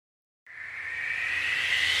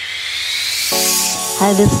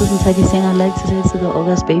Hi, this is Ntaki saying I'd like to say to the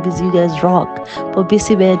August babies, you guys rock.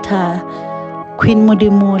 Bobisi Beta, Queen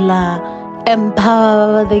Mudimula,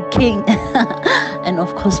 Empower the King, and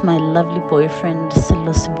of course my lovely boyfriend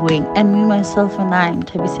Silo Sibuing, and me, myself, and I,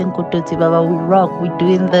 Tabisen Kototi Baba. We rock. We're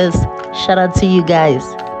doing this. Shout out to you guys.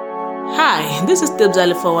 Hi, this is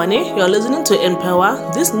Tebzali Fawane. You're listening to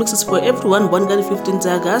Empower. This mix is for everyone born on 15th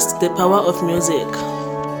August, the power of music.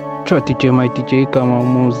 DJ, my DJ Kama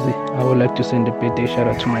Muzi. I would like to send a birthday shout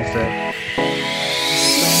out to myself.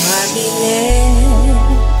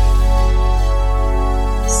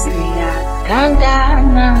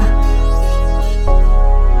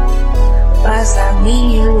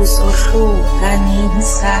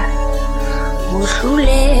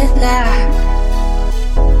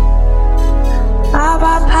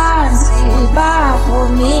 Abaphansi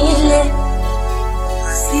bavumile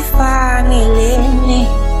sifanelene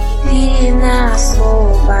thina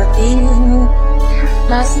sobabili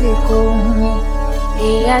masikunye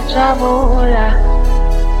iyajabula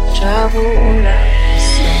jabula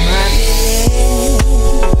somabile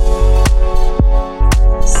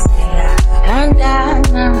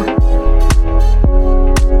siyathandana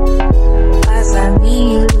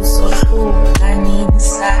bazamile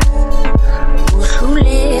usohlukanisa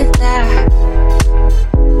uhluleka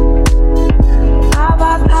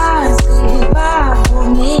abaphansi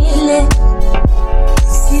bavumile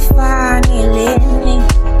sifanelene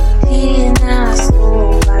thina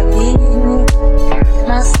sobabili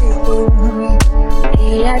masikunye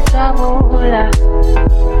iyajabula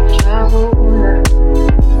jabula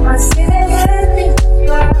masikeleni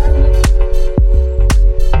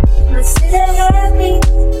masikeleni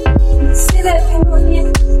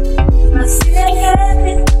masikeleni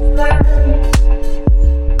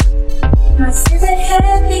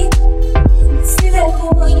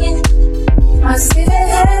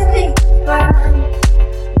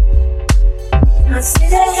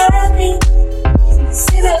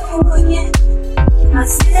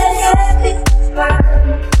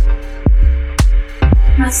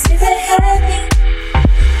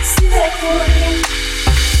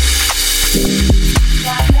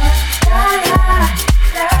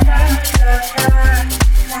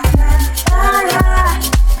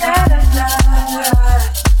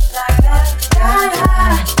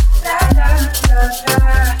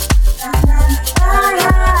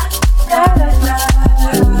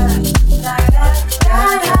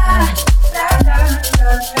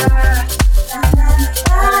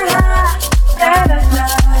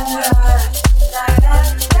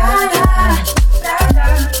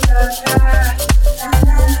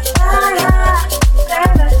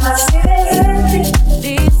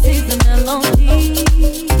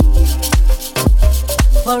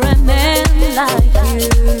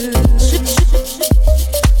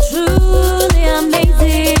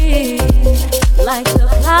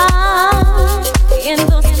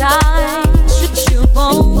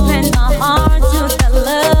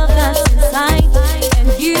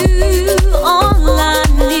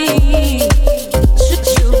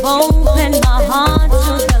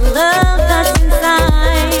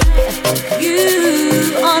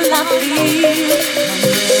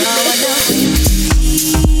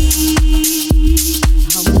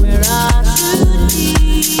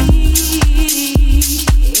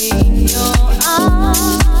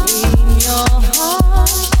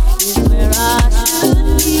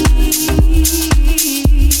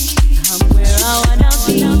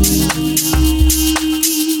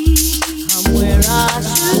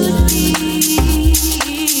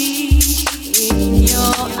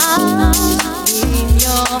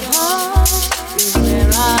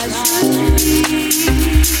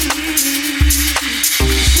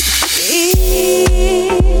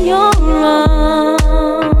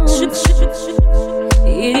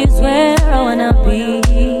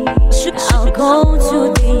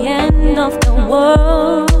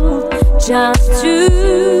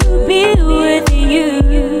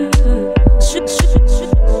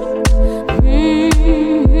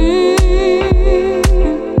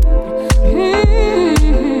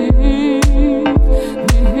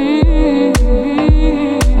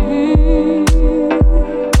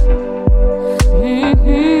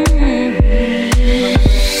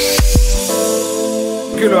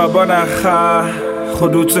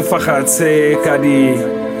Godutse fagatse ka di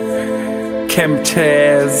camp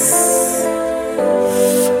chairs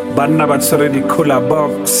banna ba tsere di cooler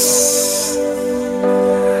box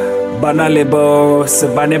bana lebo se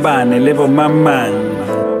bane lebo mamang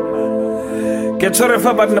ke tsere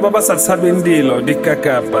fa banna ba ba sa tshabeng dilo di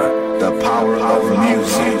kakapa the power of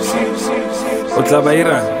music o tla ba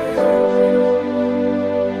ira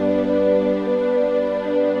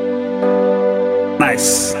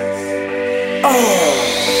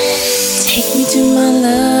to my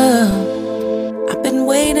love. I've been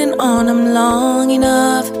waiting on him long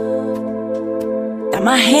enough. Got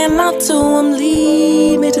my hand out to him,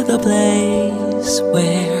 lead me to the place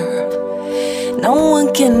where no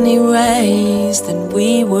one can erase that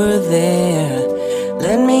we were there.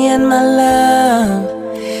 Let me in, my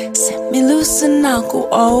love. Set me loose and I'll go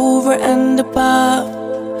over and above.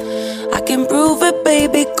 I can prove it,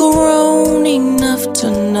 baby, grown enough to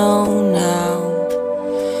know now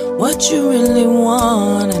what you really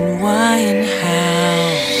want and why and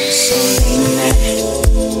how. So lead me,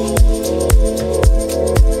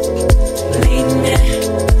 lead me,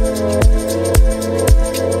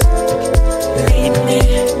 lead me,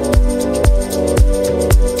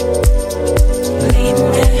 lead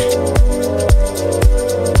me,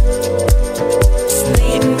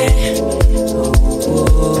 lead me.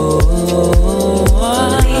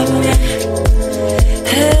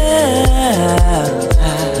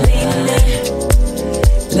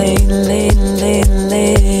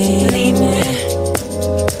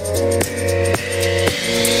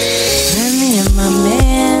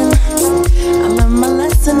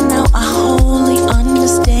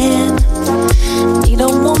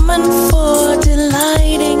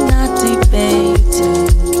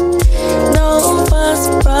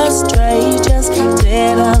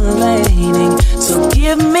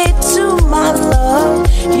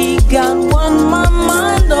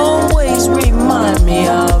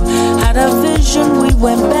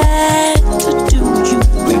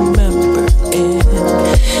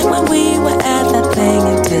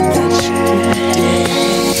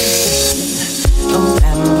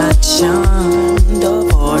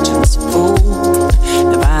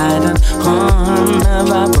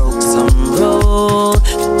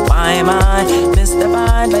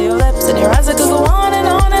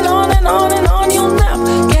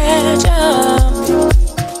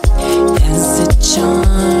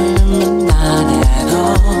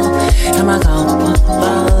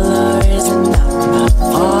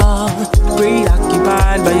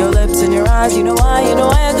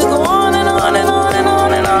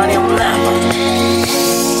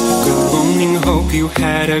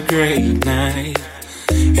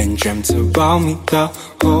 The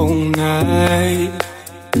whole night,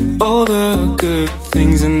 all the good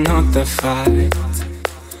things and not the fight,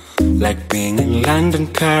 like being in London,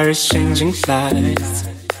 Paris, changing flights.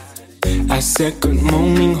 I said good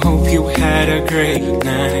morning, hope you had a great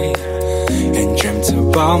night, and dreamt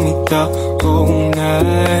about me the whole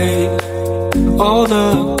night. All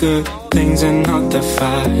the good things and not the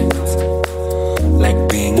fight, like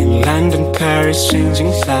being in London, Paris,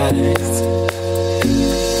 changing flights.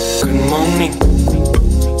 Good morning,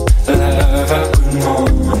 lover, good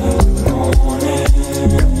morning,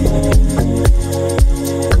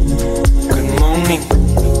 good morning,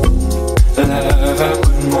 lover,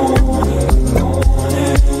 good morning,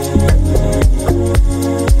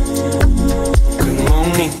 good morning, lover, good morning, good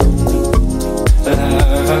morning,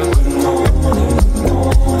 lover, good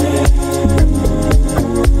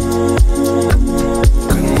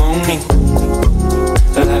morning.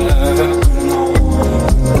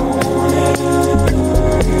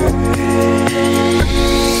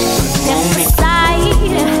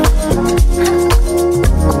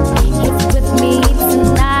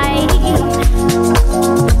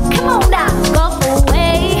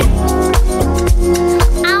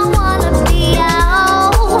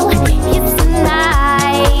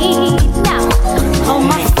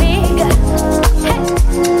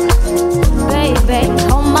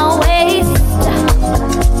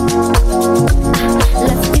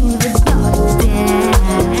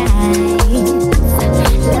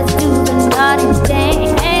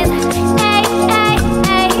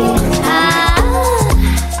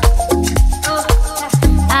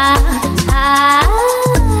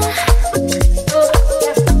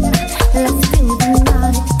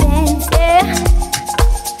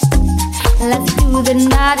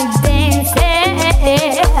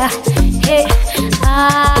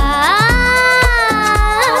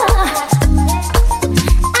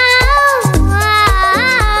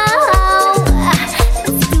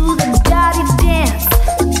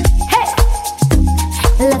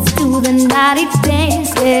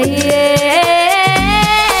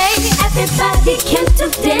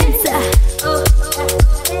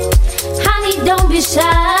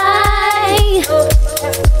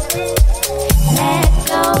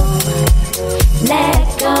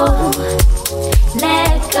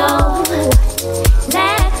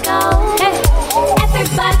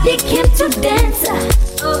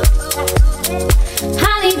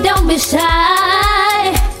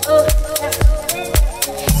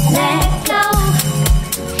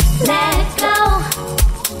 Let go.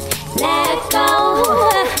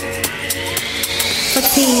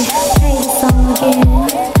 Play the song again.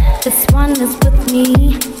 This one is with me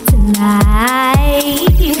tonight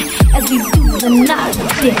as we do the naughty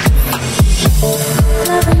dance.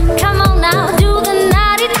 Come on now, do the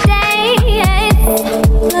naughty dance.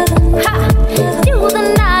 Ha, do the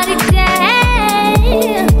naughty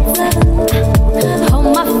dance. Hold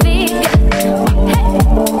my finger. Hey.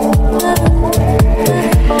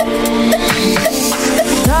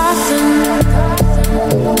 Darling,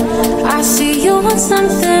 I see you want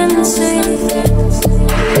something sweet.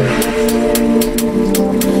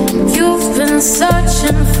 You've been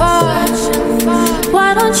searching for.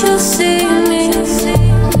 Why don't you see me?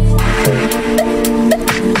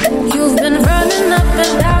 You've been running up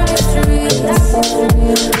and down the streets.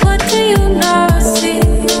 What do you not see?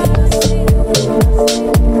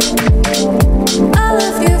 I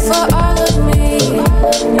love you for all of me.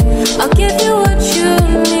 I'll give you what you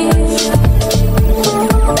need.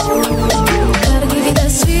 Gotta give you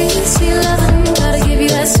that sweet, sweet loving. Gotta give you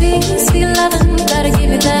that sweet, sweet loving. Gotta give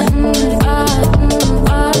you that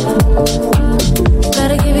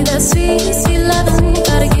Gotta give you that sweet, sweet loving.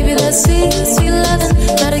 Gotta give you that sweet, sweet loving.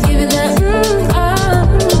 Gotta give you that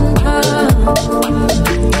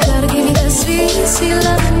Gotta give you that sweet, sweet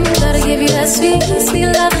loving. Gotta give you that sweet, sweet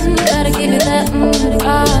loving. Gotta give you that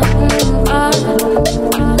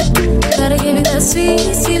Gotta give you that sweet,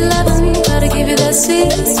 sweet loving. Gotta give you that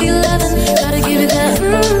sweet, sweet loving. Gotta give you that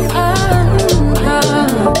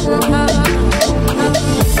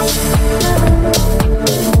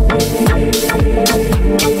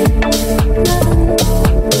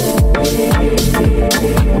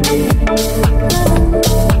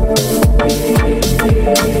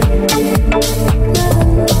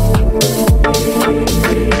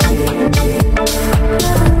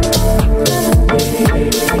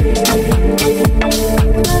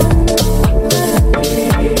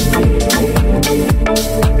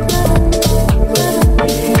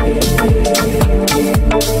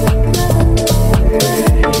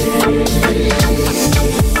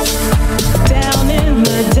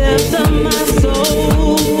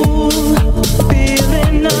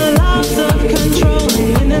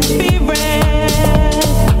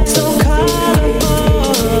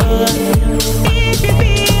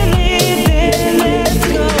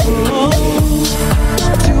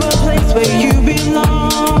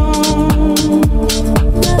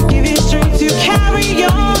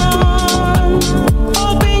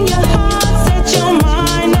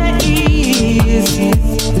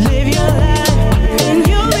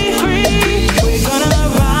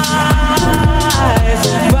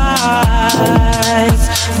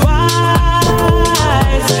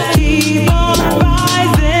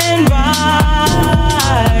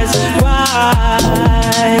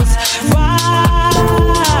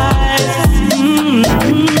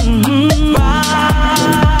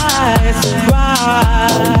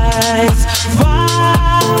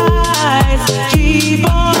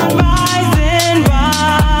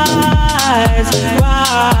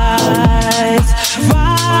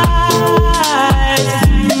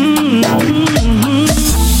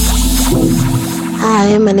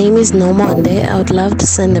Hi, my name is Nomonde. I would love to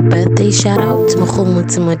send a birthday shout out to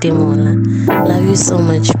Mkhumutsimodimola. Love you so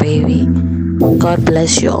much, baby. God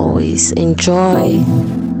bless you always. Enjoy.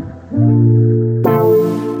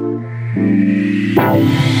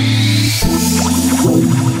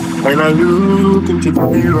 When I look into the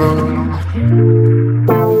mirror,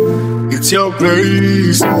 it's your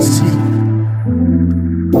grace I see.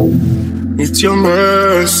 It's your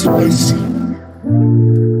mercy I see.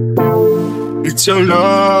 It's your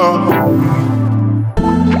love.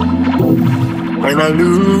 When I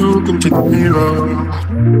look into the mirror,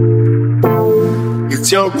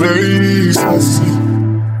 it's your grace I see.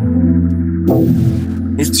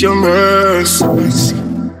 It's your mercy I see.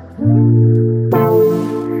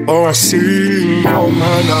 Oh, I sing, oh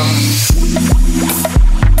my God.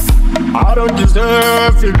 I don't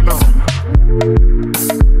deserve it, Lord.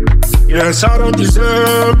 Yes, I don't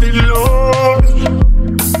deserve it, Lord.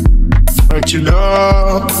 But you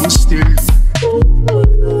love me still.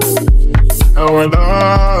 Oh, I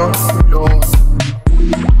love you, Lord.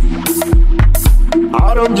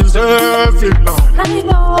 I don't deserve it, Lord. I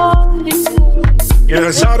love you too.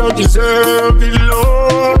 Yes, I don't deserve it,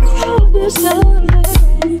 Lord.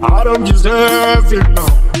 I don't deserve it,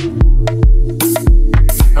 Lord.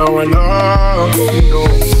 Oh, I love you,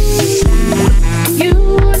 Lord. You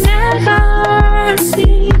never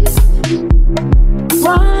cease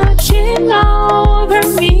watching over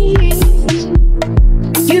me.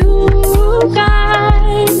 You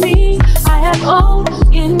guide me. I have all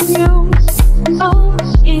in you, all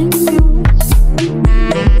in you.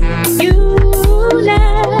 You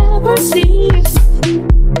never sleep,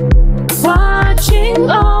 watching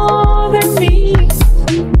over me.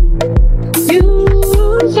 You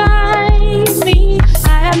guide me.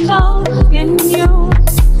 I am all in you,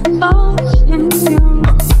 all in you.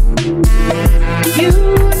 You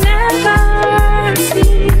never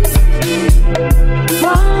sleep,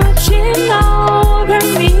 watching over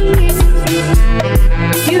me.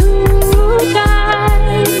 You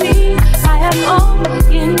guide me. I am all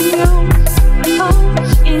in you, all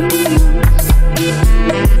in you.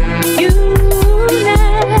 You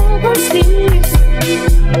never sleep,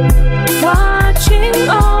 watching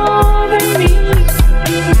over me.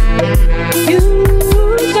 You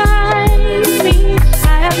guide me.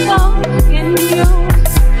 I am all in you,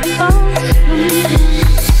 all in you.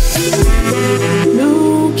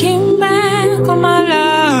 Looking back on my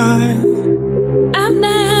life, I've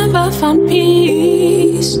never found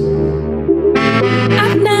peace.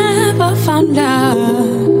 I've never found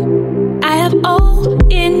love. I have all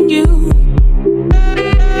in you.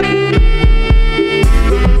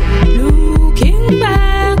 Looking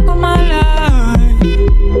back on my life,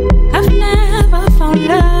 I've never found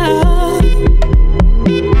love.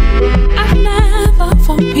 I've never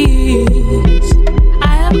found peace. I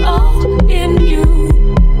have all in you,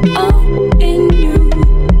 all in you.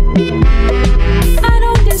 I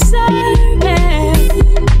don't deserve it.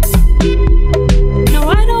 No,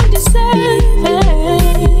 I don't deserve it.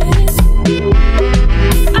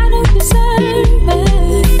 I don't deserve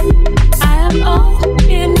it. I have all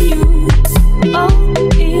in you, all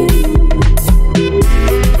in you.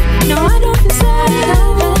 No, I don't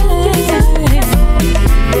deserve it.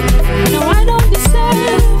 No, I don't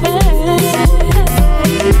deserve it.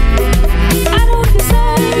 I don't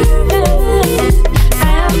deserve it.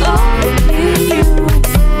 I have all in you,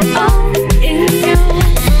 all in you.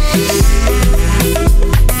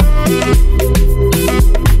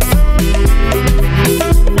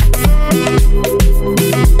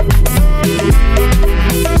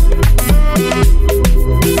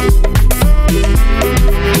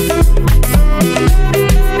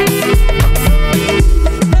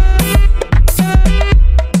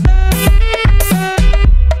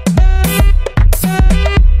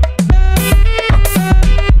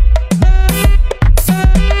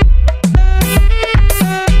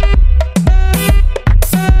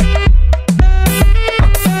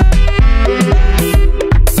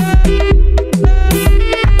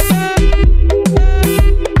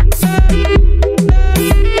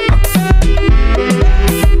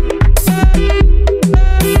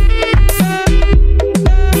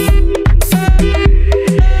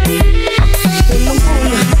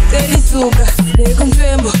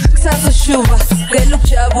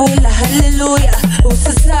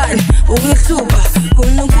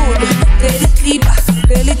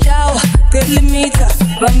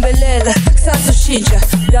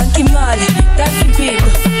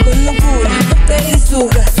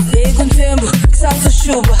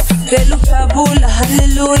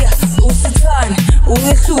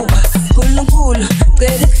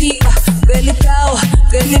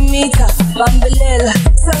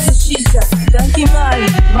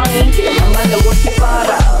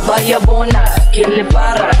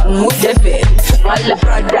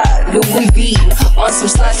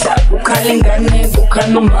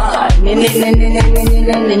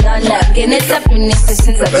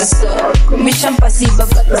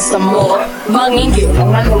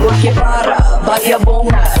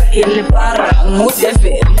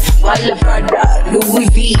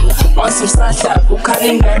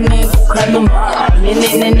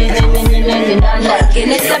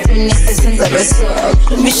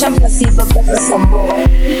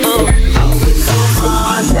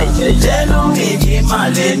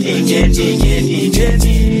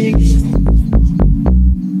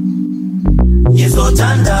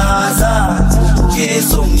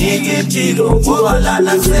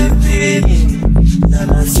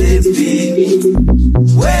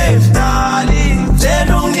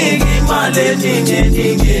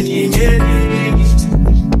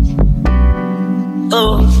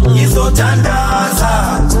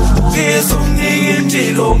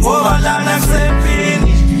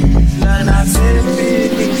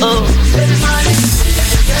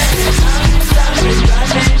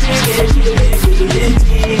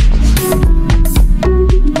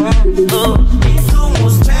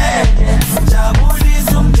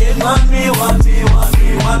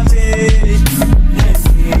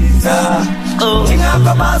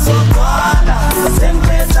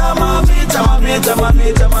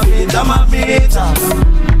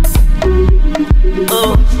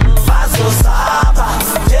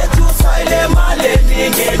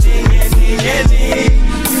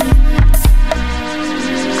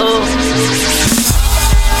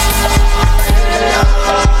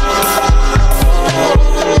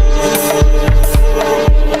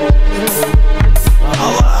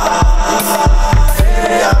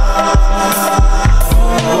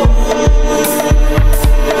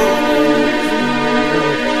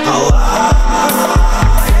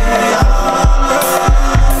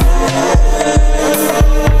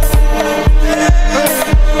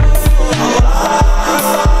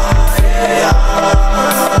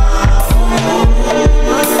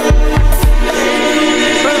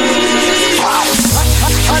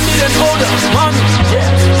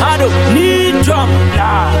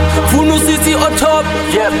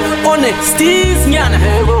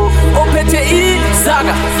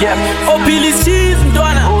 Oh, Billy Steve,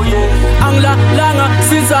 Donna. Angla Langa,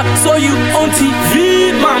 since I saw you on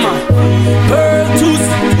TV, mama. Pearl Tooth,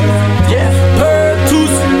 Pearl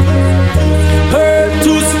Tooth, Pearl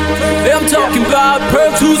Tooth. I'm talking about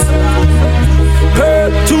Pearl Tooth, Pearl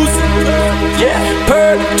Tooth,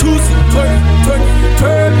 Pearl Tooth,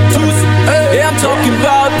 Pearl Tooth. I'm talking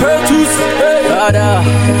about Pearl Tooth.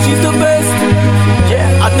 She's the best.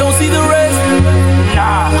 I don't see the rest.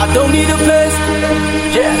 I don't need a place.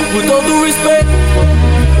 With all due respect,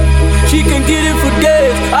 she can get it for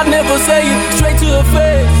days. I never say it straight to her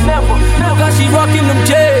face. Never. Cause she rocking them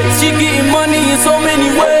J's. She getting money in so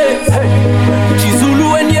many ways. She's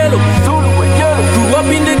Zulu and yellow. Grew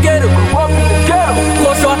up in the ghetto.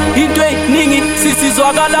 Koshwa into ningi sisi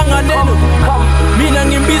zwakalanga neno. Mina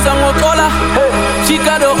ngimbiza ngokola. She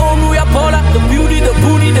got her own uyapola. The beauty, the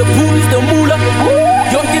booty, the booties, the moolah.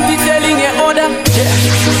 Young Kinty selling in order.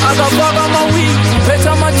 I got bag on my weed,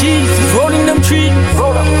 better my G's, rolling them trees.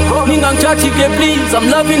 Ningang chachi get please, I'm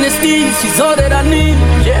loving the steez. She's all that I need.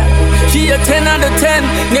 She a 10 out of 10,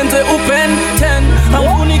 ngenze upen 10. I'm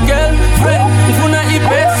funny girlfriend, Funa I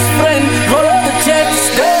best friend. Roll up the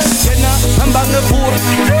checks, Jenna, I'm bang a fool.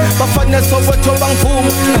 Bafana so what to bang fool.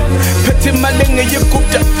 Petit malinga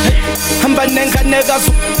yikupta. I'm banenga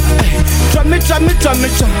negazu. Try me.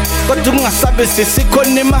 But do not sabe si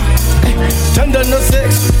sikonima. Tanda no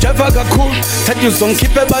sex, Java cool. That you don't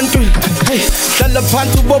keep a bantu. Hey, Shalla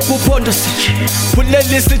Pantu Bopu Pondos.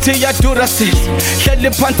 Puleli City Yatura says. Shelly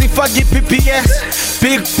Panty Faggy PPS.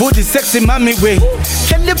 Big booty, sexy mommy way.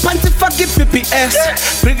 Shelly Panty Faggy PPS.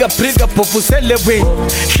 Briga Popusele way.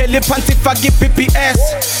 Shelly Panty Faggy PPS.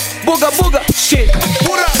 Booga, shit.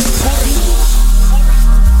 Pura.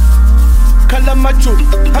 Kalamachu,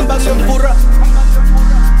 Hambang Pura.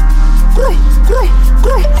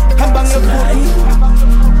 Hambang Pura.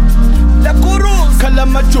 La Guru,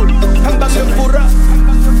 Kalamachu, Hambang Pura.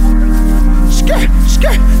 Ske.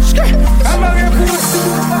 Hambang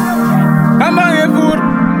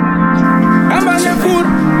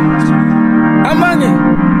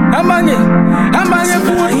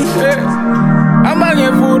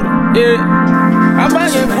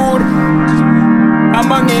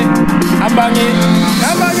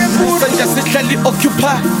Passenger sihlali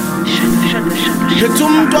occupy. Phethe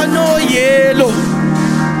umntwana oyelo.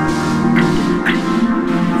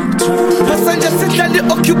 Passenger sihlali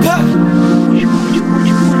occupy.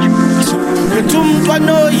 Phethe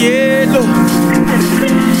umntwana oyelo.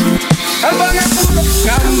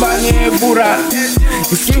 Ambange pura.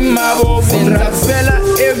 Sima bofura fella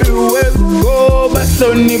everywhere we go, but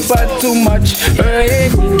only for too much. Her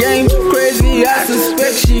head game crazy, I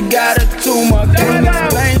suspect she got a tumor. Can't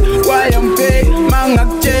explain why I'm paid. Manga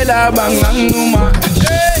chela bangang numa.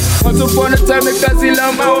 Once upon a time, I can't see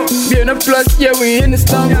Lamo. Being a plus, yeah, we in the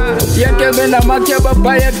slum. Yeah, Kevin, I'm a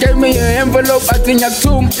Kabaya, gave me an envelope. I think I'm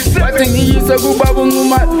tomb. I think he is a good babu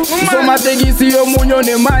mumat. So my thing is your moon on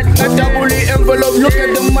the mat. A double envelope, look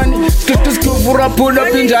at the money. Click the school for a pull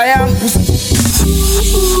up in Giant.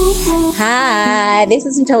 Hi, this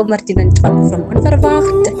is Ntau Martina Ntwam from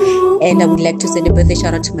WaterbergFM, and I would like to send a birthday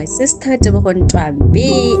shout out to my sister Tebohon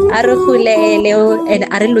Twambi, Aruhulelo, and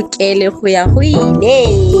Arulukele Huyahuile.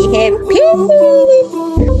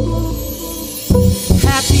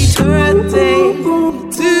 Happy birthday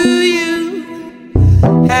to you.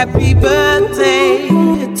 Happy birthday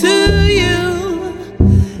to you.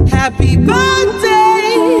 Happy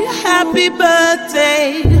birthday. Happy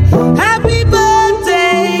birthday.